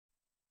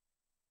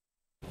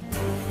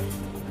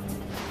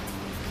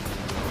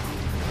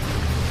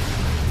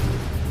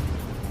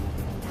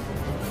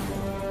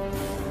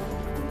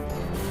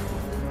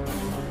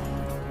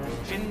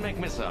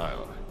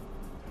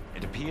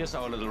appears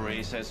our little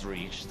race has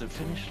reached the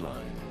finish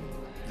line.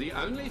 The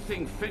only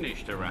thing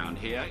finished around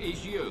here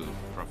is you,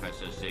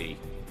 Professor Z.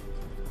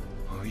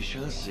 We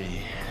shall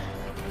see.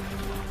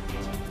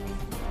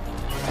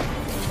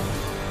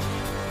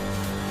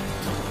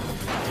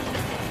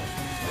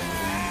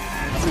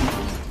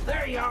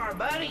 There you are,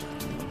 buddy.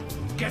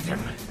 Get him!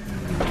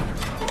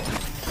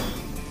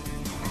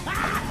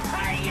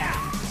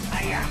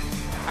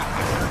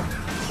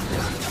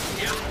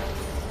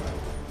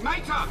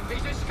 Mater,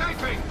 he's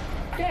escaping!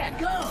 Dad,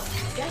 go!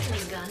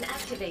 Gatling gun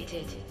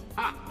activated.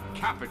 Ha!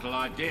 Capital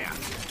idea.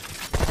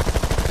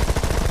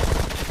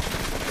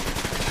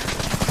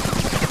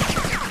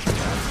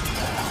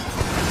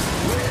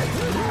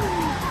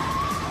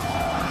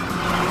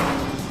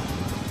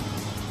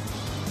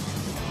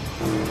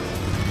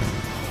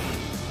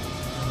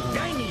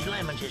 Dang, these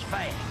lemons is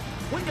fast.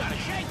 We gotta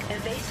shake 'em.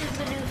 Evasive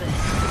maneuvers.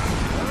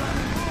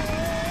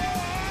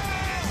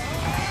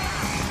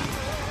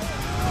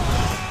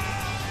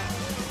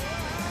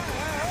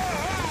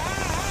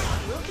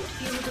 Rocket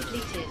fuel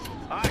depleted.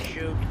 I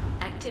shoot.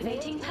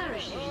 Activating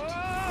parachute.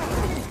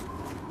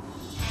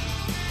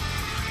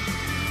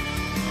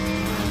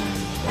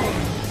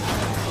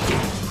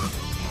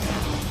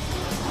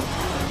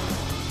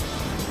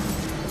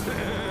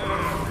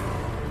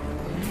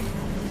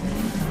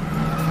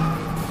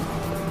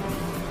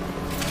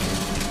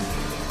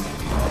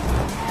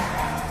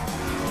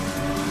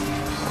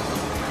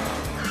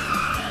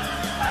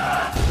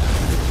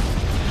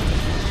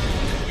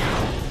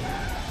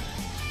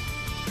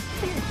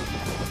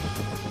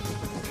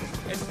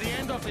 It's the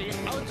end of the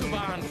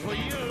Autobahn for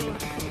you.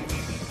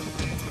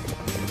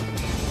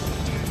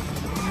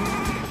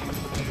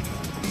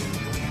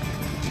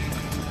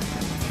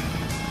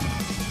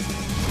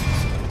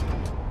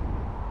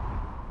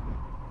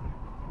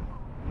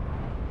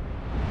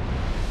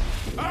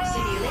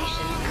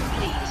 Simulation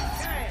complete.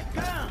 Dad,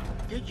 come!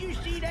 Did you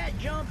see that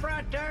jump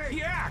right there?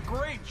 Yeah,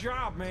 great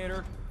job,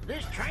 Mater.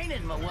 This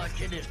training we're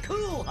watching is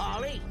cool,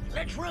 Holly.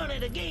 Let's run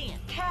it again.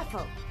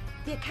 Careful.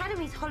 The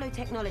Academy's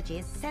holotechnology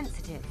is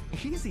sensitive.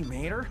 Easy,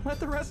 Mater.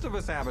 Let the rest of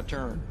us have a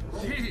turn.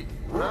 See,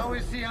 now we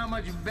see how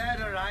much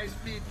better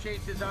high-speed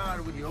chases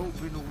are with the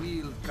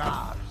open-wheel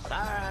cars. All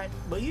right,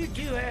 but you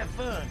two have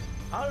fun.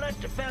 I'll let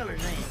the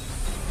fellas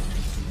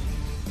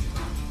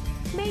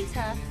in.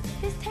 Mater,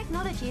 this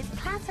technology is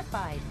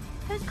classified.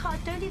 Those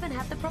cars don't even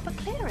have the proper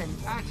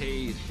clearance. At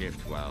ease,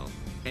 Shiftwell.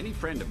 Any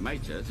friend of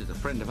Mater's is a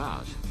friend of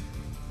ours.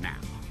 Now,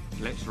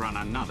 let's run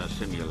another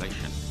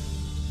simulation.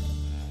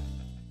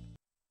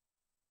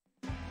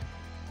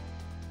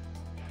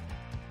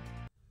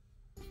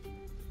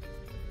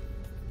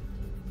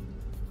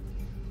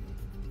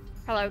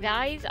 Hello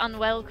guys, and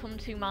welcome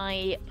to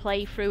my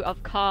playthrough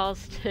of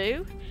Cars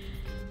 2.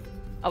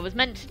 I was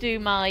meant to do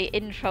my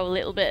intro a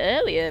little bit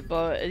earlier,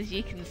 but as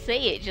you can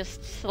see it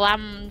just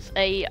slammed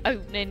a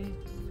opening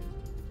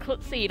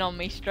cutscene on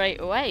me straight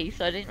away,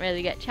 so I didn't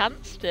really get a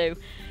chance to.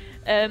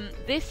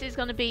 This is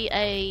going to be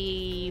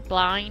a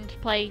blind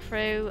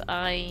playthrough.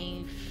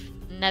 I've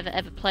never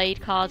ever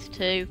played Cars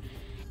 2.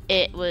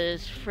 It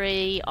was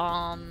free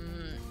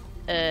on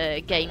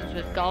Games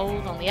with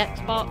Gold on the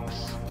Xbox.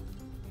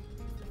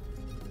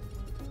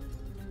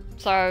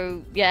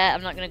 So, yeah,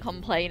 I'm not going to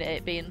complain at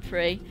it being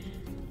free.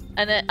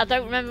 And I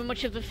don't remember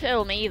much of the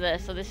film either,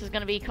 so this is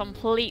going to be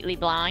completely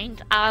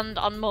blind. And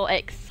on more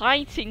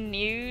exciting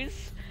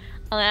news,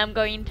 I am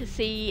going to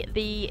see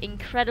The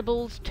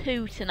Incredibles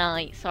 2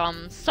 tonight. So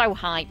I'm so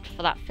hyped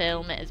for that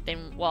film. It has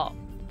been, what,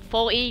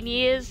 14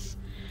 years?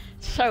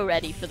 So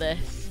ready for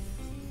this.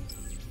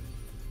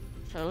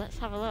 So let's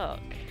have a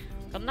look.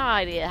 I've got no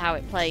idea how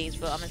it plays,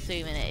 but I'm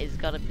assuming it is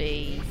going to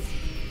be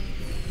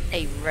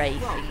a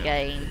racing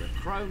game.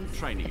 Chrome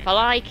training. If I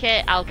like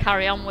it, I'll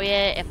carry on with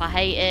it. If I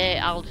hate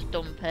it, I'll just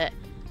dump it.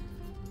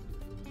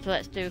 So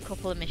let's do a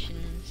couple of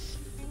missions.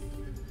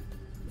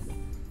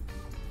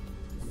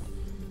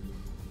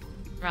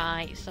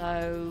 Right,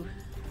 so...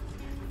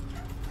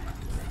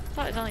 I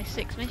thought it was only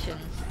 6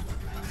 missions.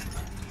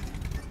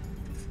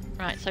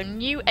 Right, so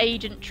new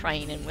agent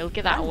training. We'll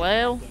give that a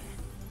whirl.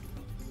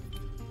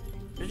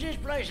 Does this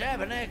place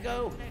have an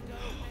echo?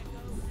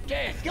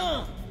 Dad,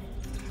 come!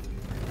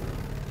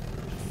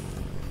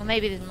 Well,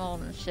 maybe there's more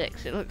than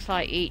 6. It looks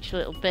like each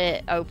little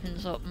bit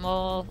opens up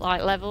more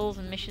like levels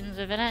and missions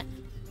within it.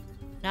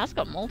 Now it's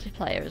got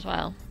multiplayer as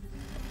well.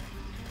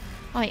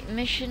 Right,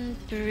 mission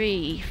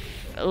 3.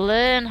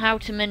 Learn how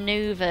to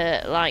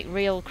maneuver like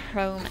real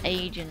Chrome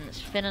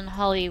agents. Finn and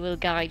Holly will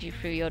guide you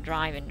through your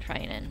driving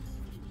training.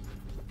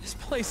 This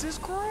place is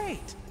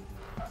great.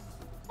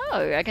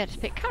 Oh, I get to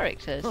pick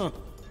characters. Huh.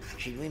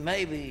 Should we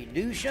maybe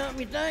do something,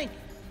 you think?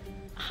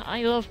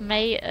 I love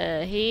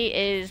Mater. He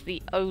is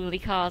the only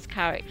Cars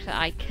character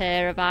I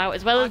care about,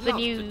 as well as the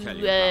new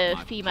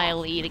female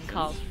lead in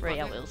Cars 3,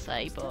 I will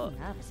say, but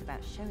Nervous about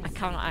showing I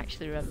cannot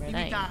actually remember her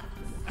name.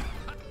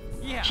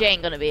 Yeah. She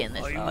ain't gonna be in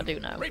this, though, I do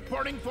know.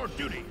 Reporting for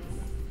duty.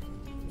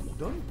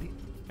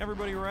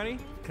 Everybody ready?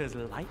 Because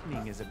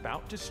lightning is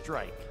about to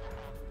strike.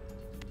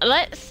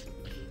 Let's...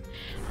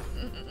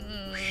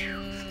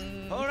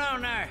 Hold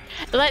on there.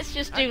 Let's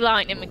just do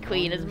Lightning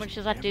McQueen. As much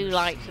as I do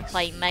like to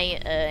play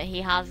Mater, he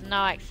has no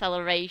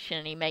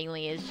acceleration. He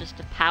mainly is just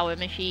a power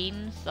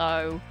machine,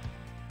 so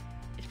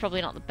it's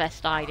probably not the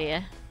best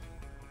idea.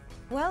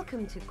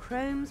 Welcome to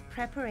Chrome's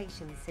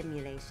preparation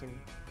simulation.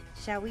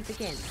 Shall we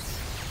begin?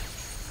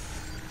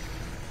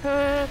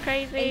 Oh,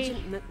 crazy.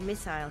 Agent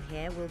McMissile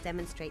here will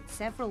demonstrate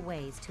several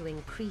ways to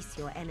increase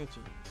your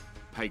energy.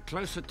 Pay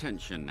close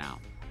attention now.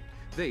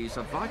 These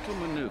are vital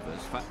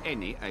maneuvers for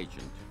any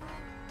agent.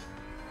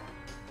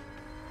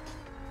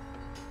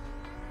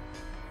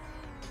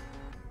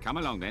 Come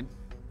along then.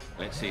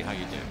 Let's see how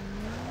you do.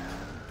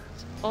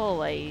 It's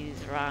always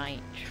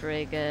right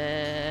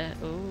trigger.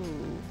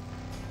 Ooh.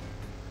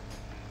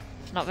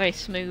 It's not very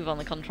smooth on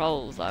the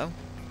controls though.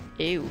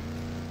 Ew.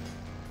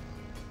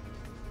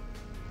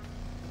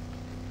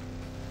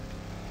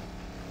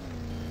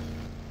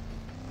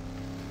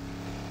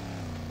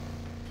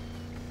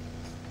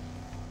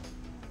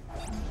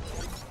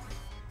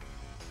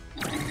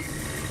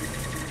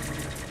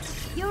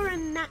 You're a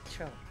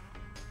natural.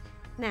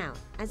 Now,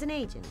 as an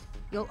agent,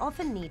 you'll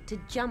often need to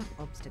jump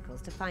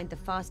obstacles to find the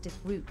fastest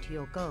route to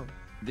your goal.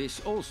 This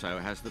also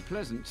has the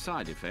pleasant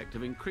side effect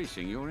of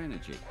increasing your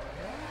energy.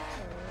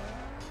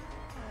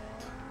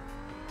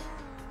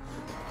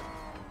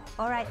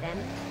 All right then,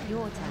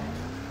 your turn.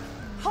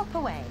 Hop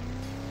away.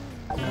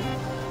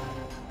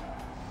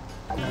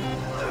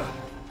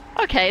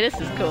 Okay, this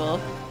is cool.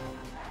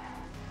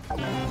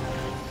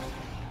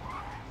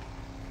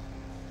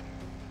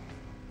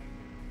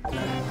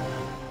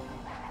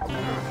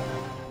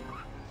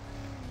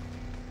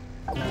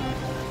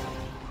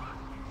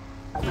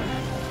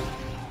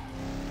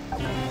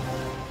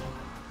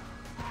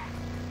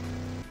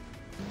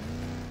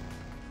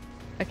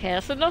 Okay,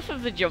 that's enough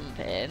of the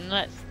jumping.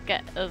 Let's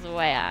get us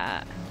away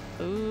out.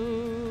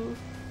 Ooh.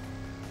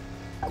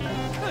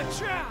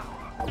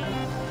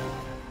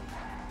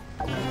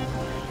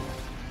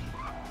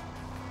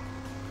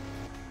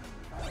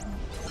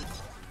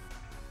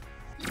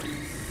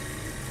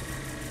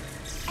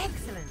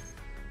 Excellent.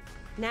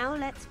 Now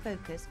let's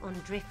focus on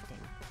drifting.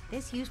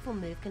 This useful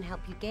move can help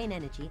you gain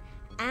energy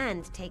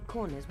and take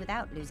corners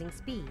without losing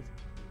speed.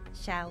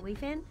 Shall we,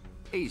 Finn?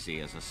 Easy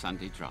as a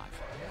Sunday drive.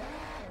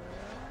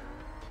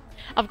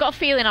 I've got a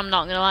feeling I'm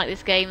not going to like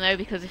this game though,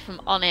 because if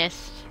I'm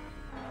honest,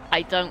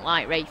 I don't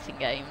like racing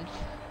games.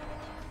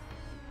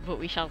 But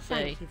we shall see.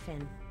 Thank you,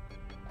 Finn.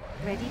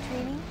 Ready,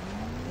 trainee?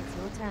 It's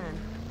your turn.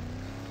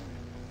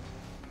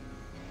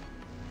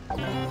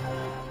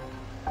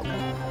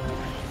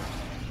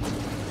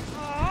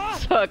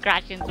 So I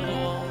crash into the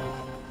wall.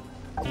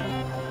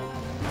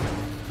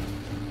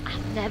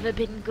 I've never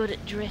been good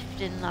at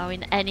drifting though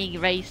in any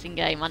racing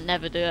game. I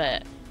never do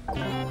it.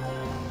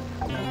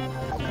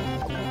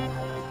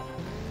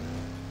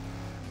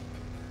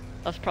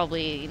 That's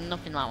probably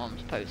nothing like what I'm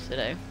supposed to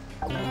do.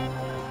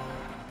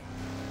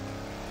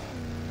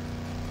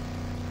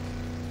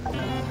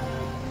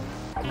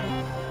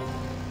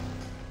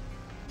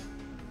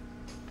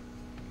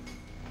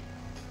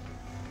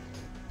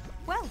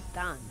 Well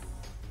done.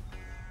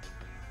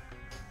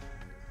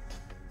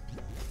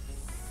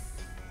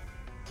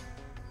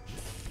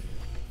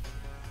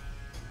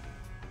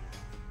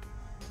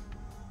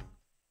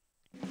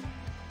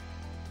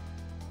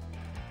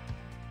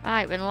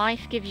 Right, when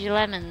life gives you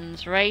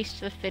lemons, race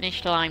to the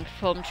finish line,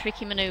 perform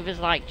tricky maneuvers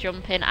like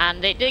jumping,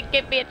 and it didn't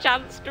give me a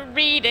chance to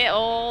read it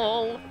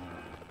all.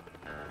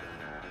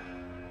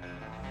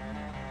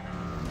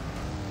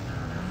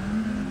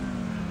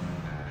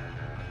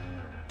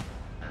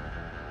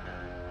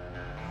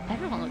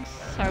 Everyone looks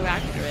so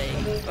angry,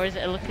 or is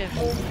it a look of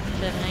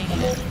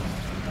determination?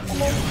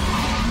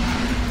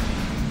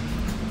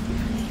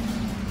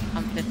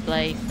 I'm 5th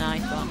place,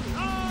 nice one.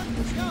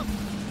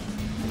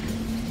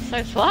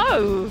 So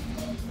slow!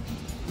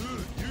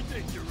 You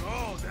think you're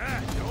all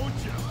that, don't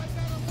you?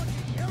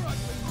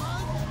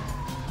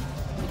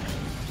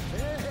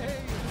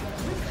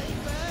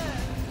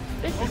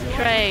 This is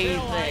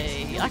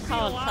crazy. I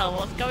can't tell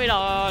what's going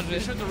on. You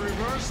should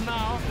reverse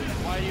now,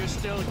 while you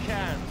still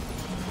can.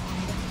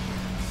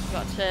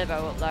 Got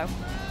turbo up though.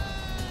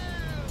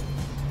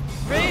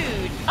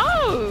 Rude!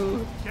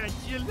 Oh! Catch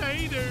you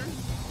later.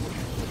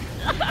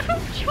 How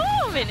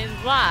charming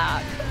is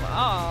that? Come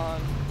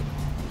on.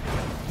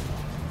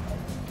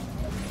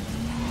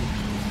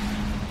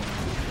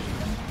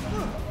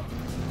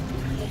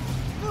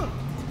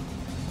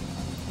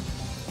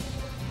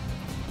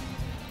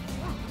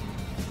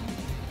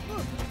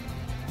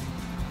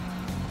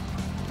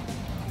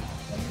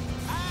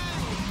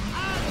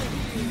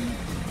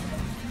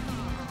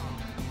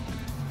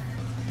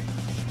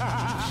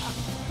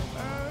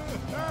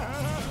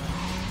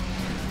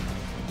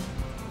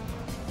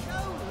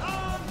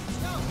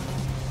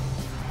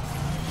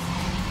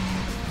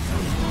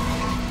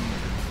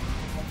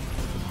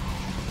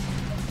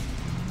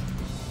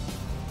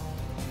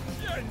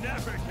 You're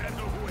never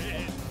gonna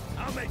win.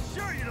 I'll make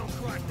sure you don't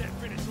cross that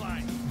finish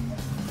line.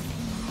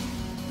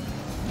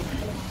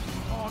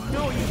 Oh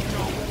no, you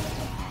don't.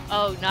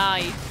 Oh,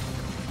 nice.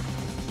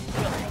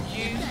 Got the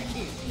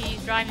juice. He's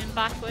driving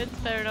backwards,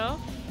 fair enough.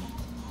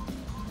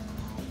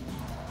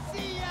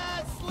 See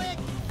ya, Slick!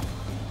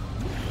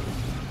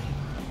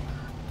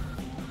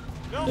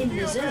 In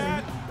the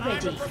zone,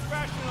 ready. I'm a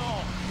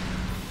professional!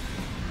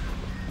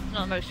 It's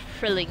not the most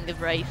thrilling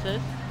of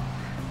races.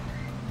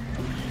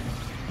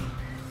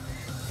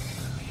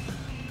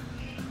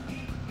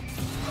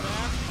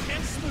 Fast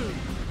and smooth.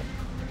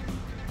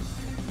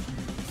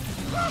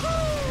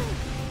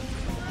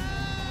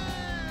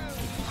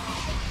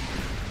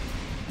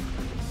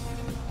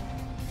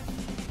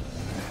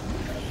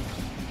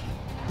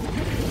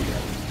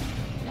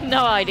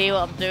 No idea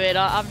what I'm doing.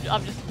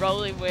 I'm just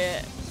rolling with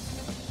it.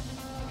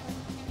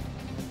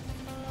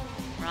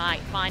 Right,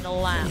 final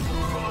lap.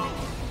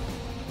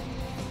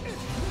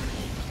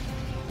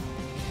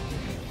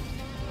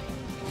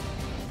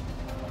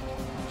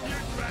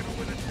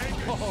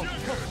 Oh,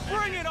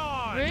 bring it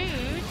on!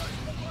 Rude.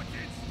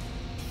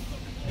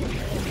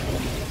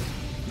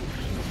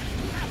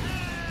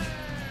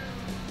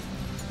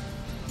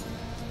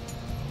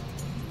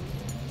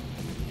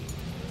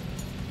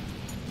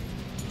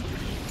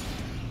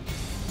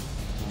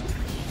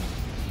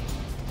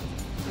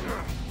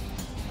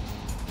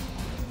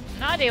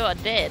 No idea what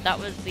I did. That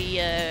was the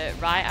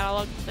right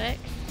analog stick.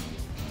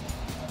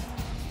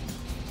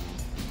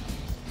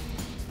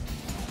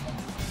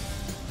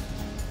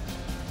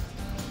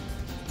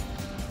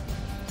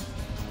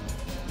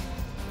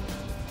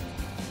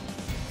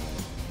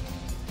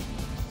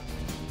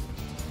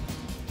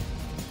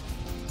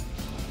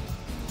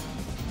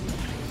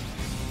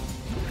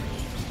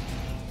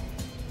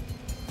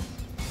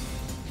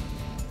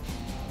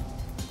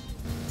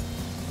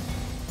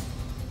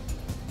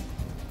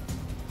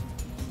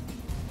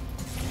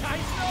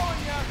 Nice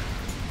knowing ya!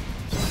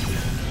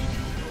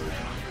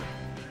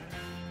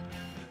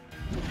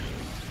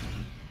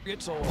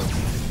 It's all. You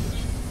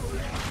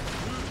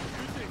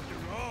think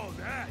you're all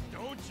that,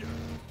 don't you?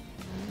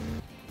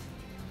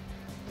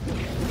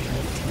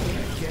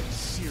 Get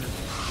serious.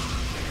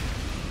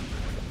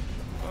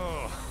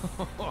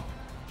 Oh.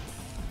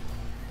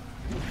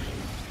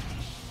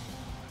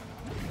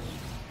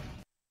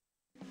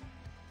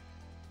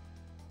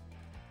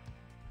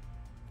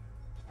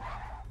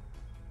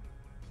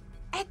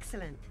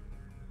 Excellent.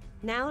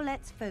 Now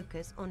let's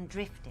focus on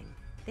drifting.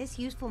 This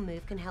useful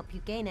move can help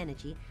you gain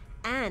energy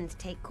and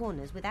take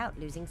corners without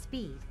losing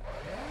speed.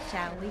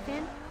 Shall we,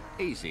 Finn?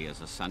 Easy as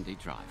a Sunday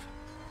drive.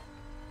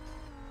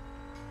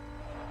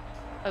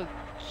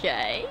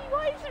 Okay,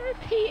 why is it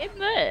repeating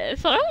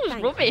this? I was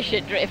Thank rubbish you.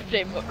 at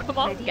drifting, but come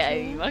on, Ready,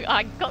 game. team?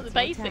 I got the It's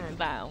your basics turn.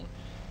 down.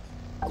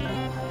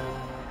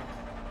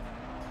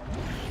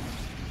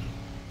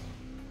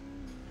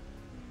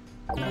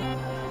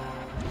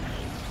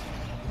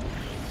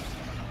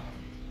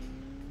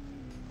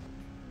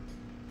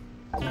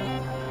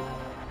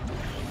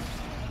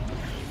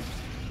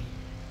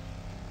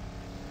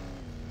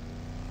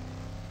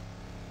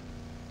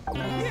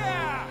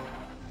 Yeah!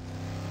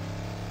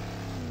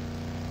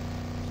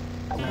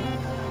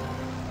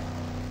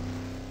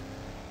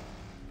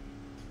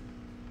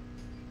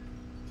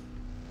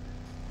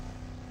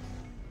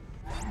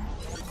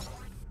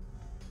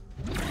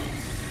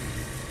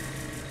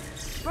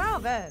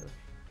 Bravo!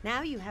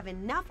 Now you have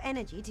enough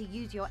energy to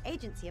use your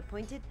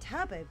agency-appointed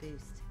turbo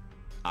boost.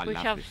 I Which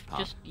love I've this part.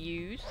 just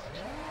used.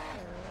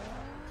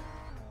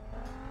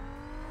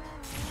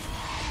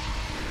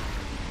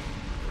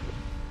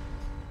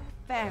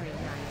 Very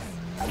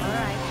nice. All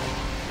right,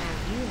 now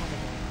you have it.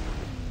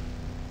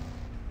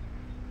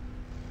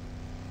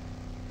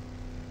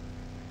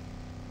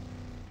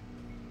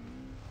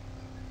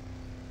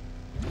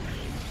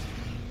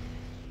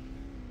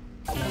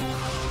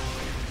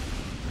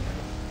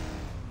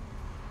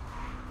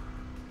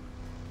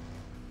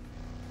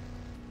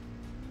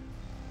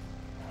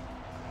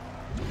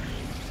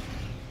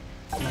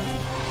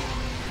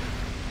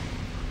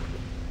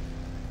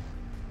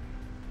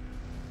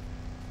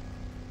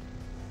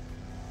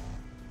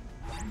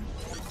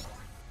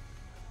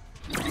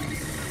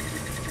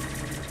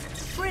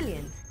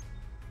 Brilliant.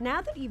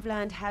 Now that you've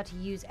learned how to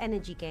use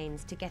energy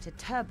gains to get a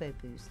turbo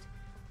boost,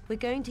 we're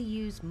going to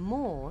use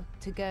more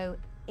to go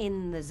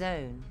in the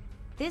zone.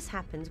 This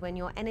happens when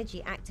your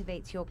energy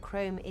activates your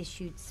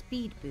Chrome-issued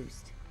speed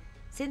boost.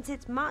 Since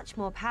it's much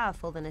more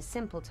powerful than a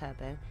simple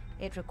turbo,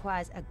 it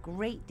requires a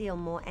great deal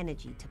more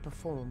energy to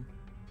perform.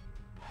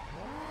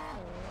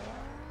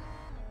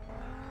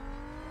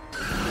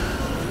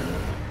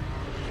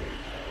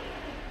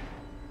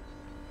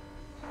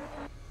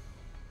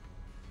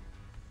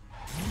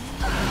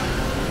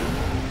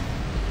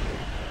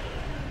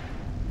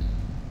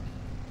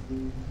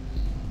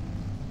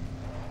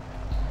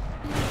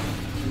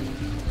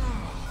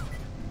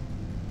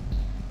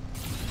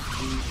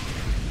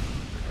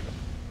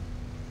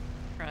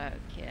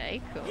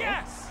 Okay, cool.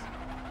 Yes!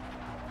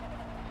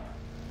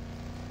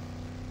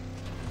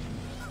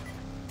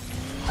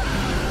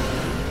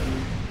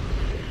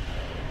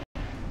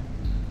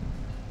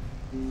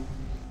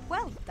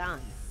 Well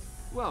done.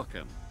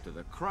 Welcome to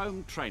the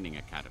Chrome Training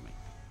Academy.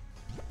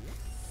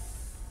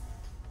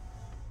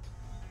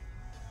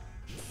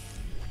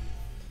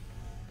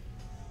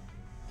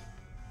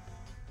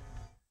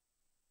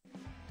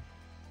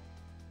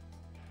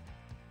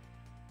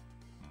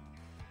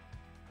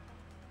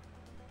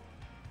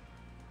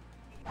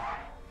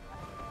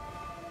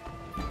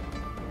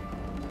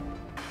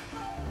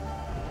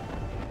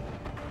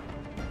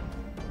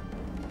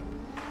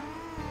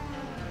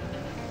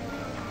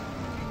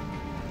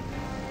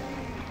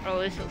 Oh,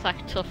 this looks like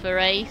a tougher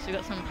race. We've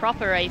got some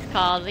proper race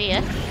cars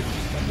here.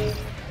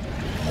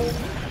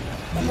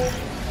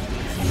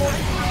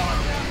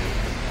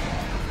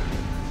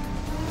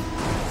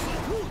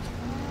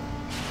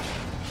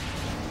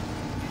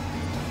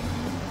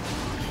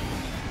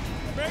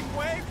 Make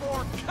way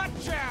for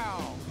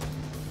Ka-chow!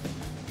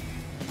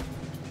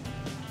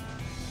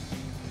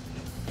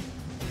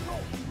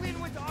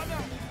 Win with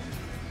honor!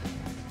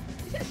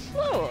 Is it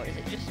slow or is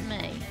it just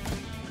me?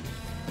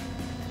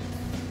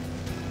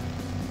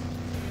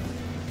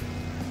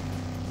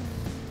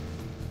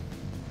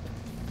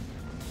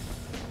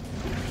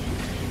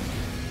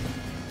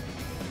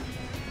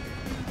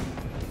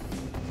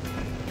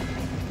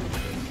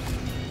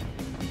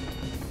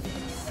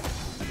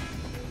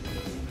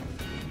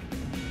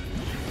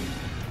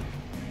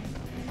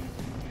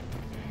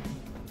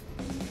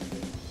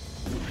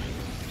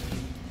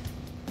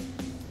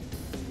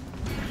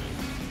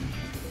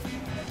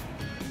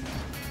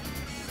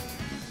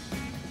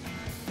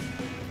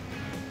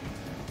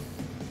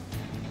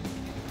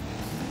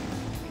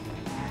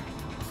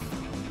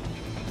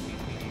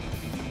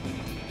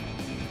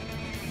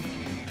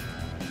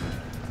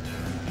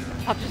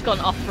 I've just gone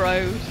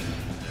off-road.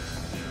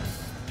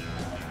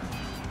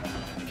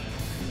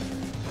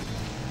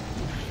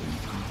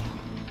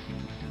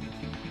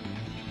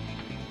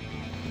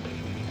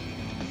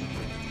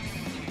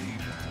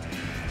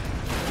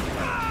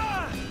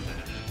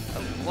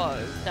 Oh,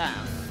 whoa,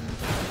 damn.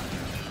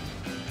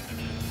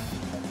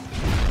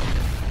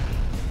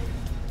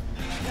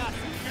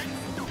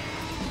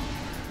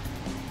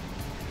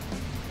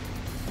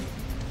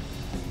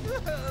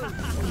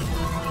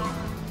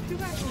 You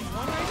actually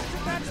won races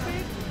at that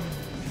speed?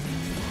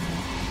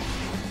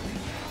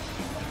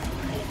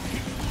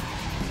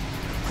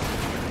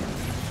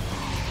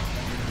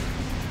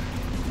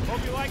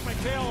 Hope you like my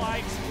tail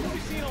lights.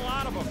 We've seen a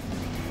lot of them.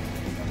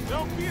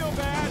 Don't feel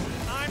bad.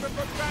 I'm a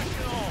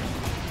professional.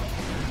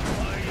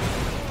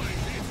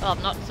 Oh,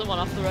 I've knocked someone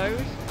off the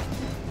road.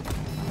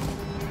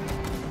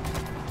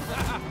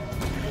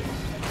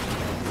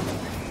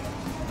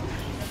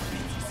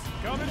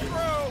 Coming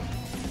through.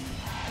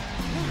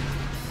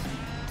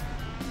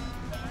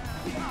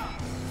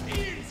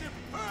 Easy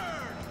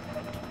bird.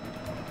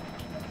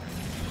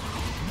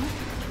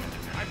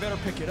 I better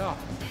pick it up.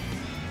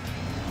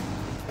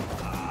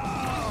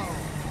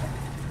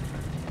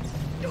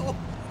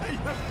 I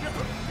have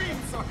never been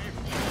so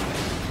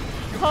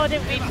happy. Oh, I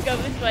didn't mean to go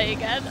this way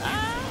again.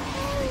 Ah.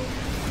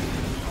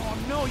 Oh,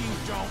 no, you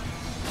don't.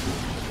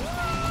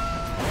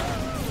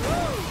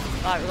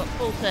 Right, we've got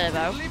full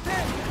turbo.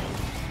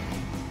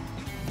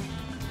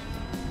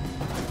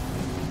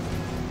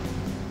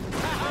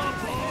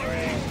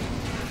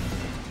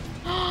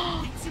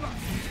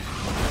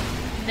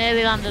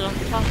 Nearly landed on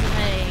top of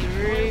me.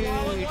 Rude.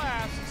 While it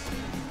lasts.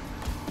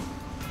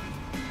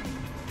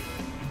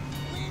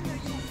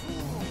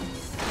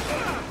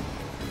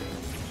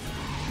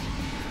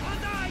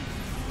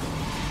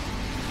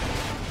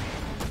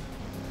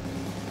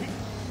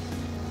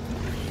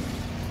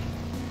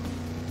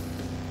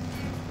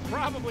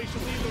 Probably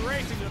should leave the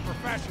racing to the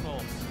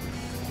professionals.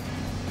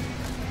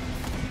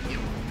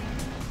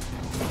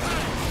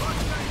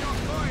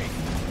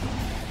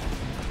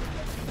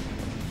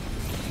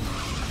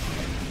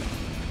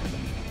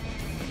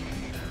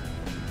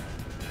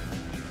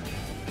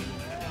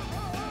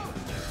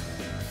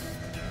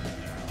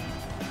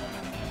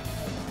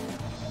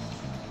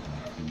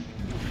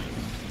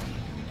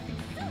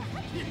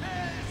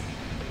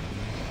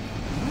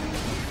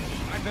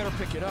 I better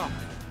pick it up.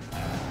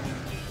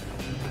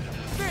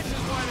 This is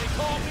why they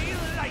call me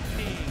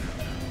Lightning!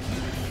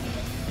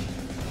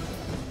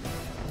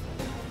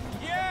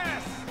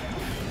 Yes!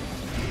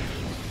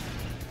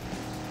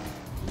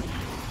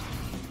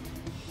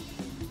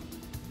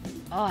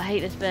 Oh, I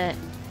hate this bit.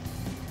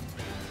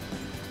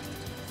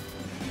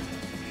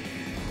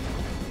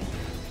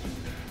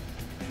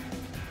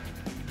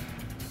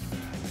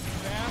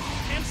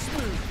 Fast and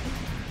smooth.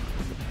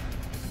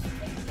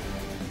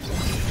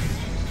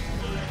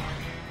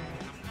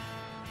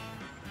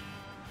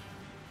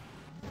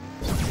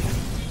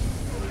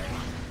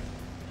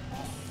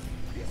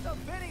 It's a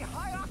very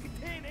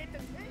high-octane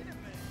entertainment.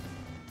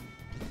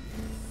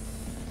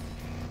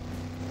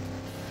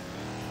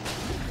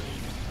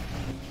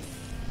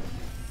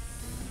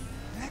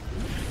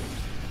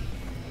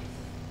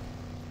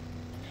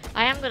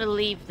 I am going to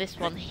leave this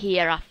one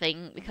here, I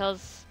think,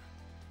 because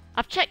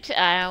I've checked it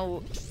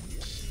out.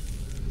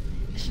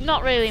 It's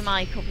not really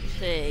my cup of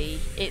tea.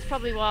 It's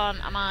probably one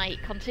I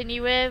might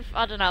continue with.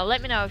 I don't know.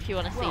 Let me know if you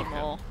want to see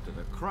more. To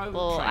the Crow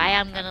But Train I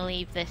am Academy. going to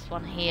leave this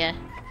one here.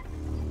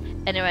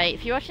 Anyway,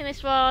 if you're watching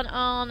this one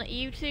on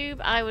YouTube,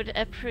 I would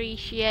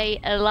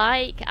appreciate a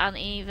like and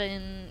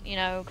even, you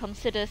know,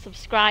 consider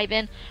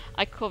subscribing.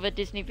 I cover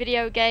Disney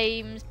video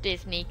games,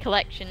 Disney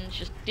collections,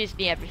 just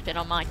Disney everything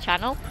on my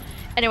channel.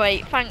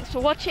 Anyway, thanks for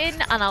watching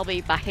and I'll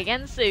be back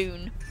again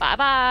soon. Bye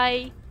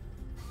bye!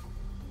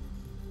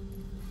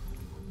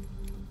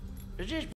 Is this